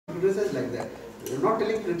criticize like that. You're not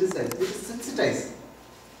telling criticize, it is sensitize.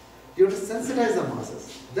 You have to sensitize the masses.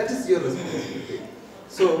 That is your responsibility.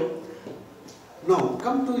 So, now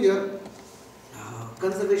come to your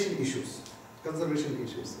conservation issues, protection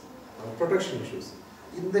issues.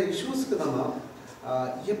 In the issues,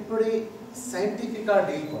 scientific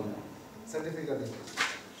deal.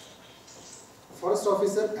 Forest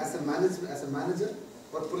officer as a manager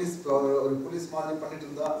or police மாதிரி பண்ணிட்டு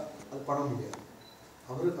இருந்தா அது பண்ண முடியாது.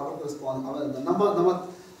 அவருக்கு response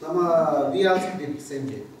we also did same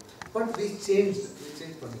way, but we changed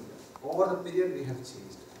பண்ணிட்டோம். Over the period we have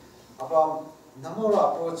changed. அப்ப நம்மளோட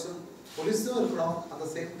approach policeம் இருக்கணும், at the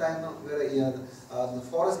same time வேற the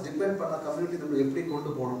forest depend பண்ண community நம்ம எப்படி கொண்டு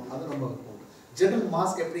போகணும் அது ரொம்ப important. General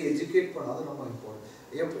mass எப்படி educate பண்ணணும் அது ரொம்ப important.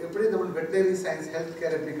 எப்படி நம்ம வெட்டனரி சயின்ஸ் ஹெல்த்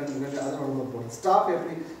கேர் எப்படி கண்டுபிடிக்க அது ரொம்ப இம்பார்ட்டன்ட். ஸ்டாஃப்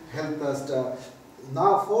எப்படி ஹெல்த்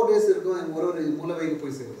நான் 4 days இருக்கும் ஒரு மூலவைக்கு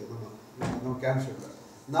போய் சேருது நம்ம கேம்ப் ஷெட்டில்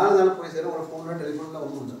 4 நாள் போய் சேரும். ஒரு ஃபோனில் டெலிஃபோனில்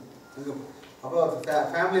ஒன்றும் இல்லை அங்கே. அப்போ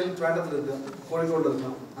ஃபேமிலியில் ட்ராண்டத்தில் இருக்கேன், கோழிக்கோடில்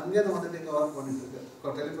இருக்கேன், அங்கேருந்து வந்துட்டு இங்கே ஒர்க் பண்ணிட்டு இருக்கேன்,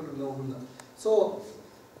 டெலிஃபோன் இல்லை ஒன்றும் இல்லை. ஸோ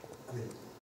அது